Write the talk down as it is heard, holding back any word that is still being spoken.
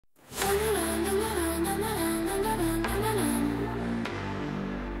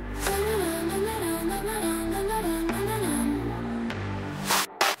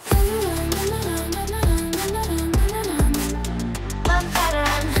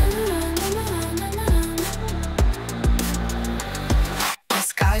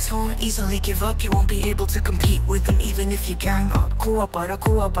easily give up, you won't be able to compete with them even if you gang up. Kuwabara,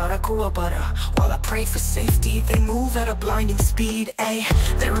 kuwabara, kuwabara. While I pray for safety, they move at a blinding speed. Ay,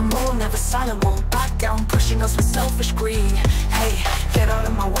 they're immoral, never silent, won't back down, pushing us with selfish greed. Hey, get out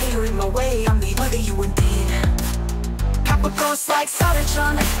of my way, you're in my way, I'm the other you indeed. Kappa ghosts like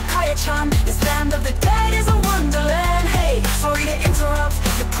Sarachan, Kaya-chan. This land of the dead is a wonderland. Hey, sorry to interrupt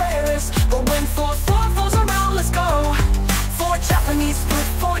your prayers, but when 4-4 falls around, let's go. 4 Japanese split,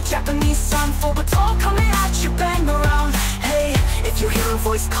 4 Japanese sun, 4 batal coming at you, bang around. Hey, if you hear a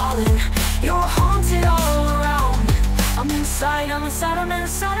voice calling, you're haunted all around. I'm inside, I'm inside, I'm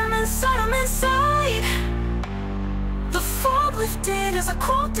inside, I'm inside, I'm inside. The fog lifted as I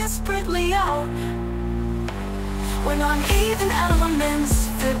crawl desperately out. When uneven elements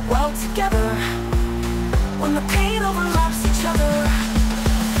fit well together, when the pain overlaps each other,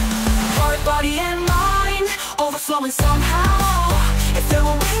 heart, body, and mind overflowing somehow. If there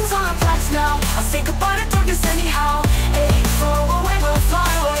were wings on our backs now, I'll say goodbye to darkness anyhow. Hey, throw away, we'll fly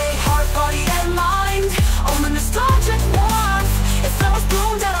away. Heart, body, and mind on the nostalgic warmth. If I was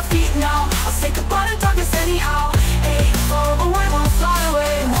bloomed at our feet now, I'll say goodbye to darkness anyhow. Hey, throw away, we'll fly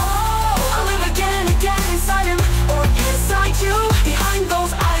away. Whoa, I'll live again and again inside him, or inside you, behind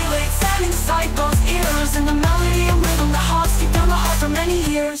those eyelids and inside those ears, and the melody and rhythm that haunts deep down the heart for many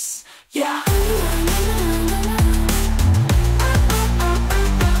years. Yeah.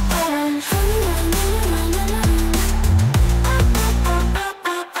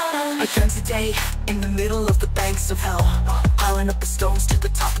 Again today, in the middle of the banks of hell, piling up the stones to the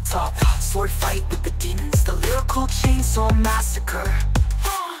top of top. Sword fight with the demons, the lyrical chainsaw massacre.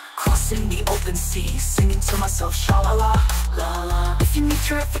 Crossing the open sea, singing to myself, sha-la-la, la-la. If you need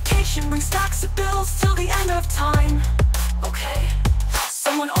purification, bring stacks of bills till the end of time. Okay.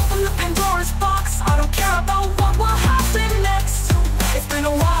 Someone open the Pandora's box, I don't care about what will happen next. It's been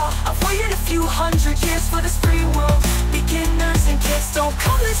a while, I've waited a few hundred years for this free world. Beginners and kids, don't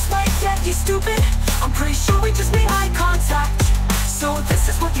come this way yet, you stupid. I'm pretty sure we just made eye contact. So this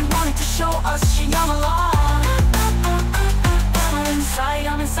is what you wanted to show us, Shyamala. I'm inside,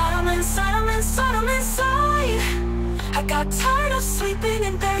 I'm inside, I'm inside, I'm inside, I'm inside. I got tired of sleeping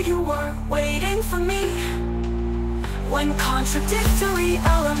and there you were, waiting for me. When contradictory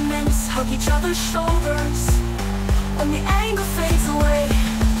elements hug each other's shoulders, when the anger fades away,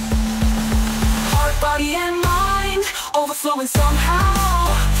 heart, body, and mind overflowing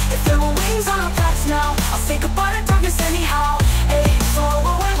somehow. If there were wings on our backs now, I'll say goodbye to darkness anyhow.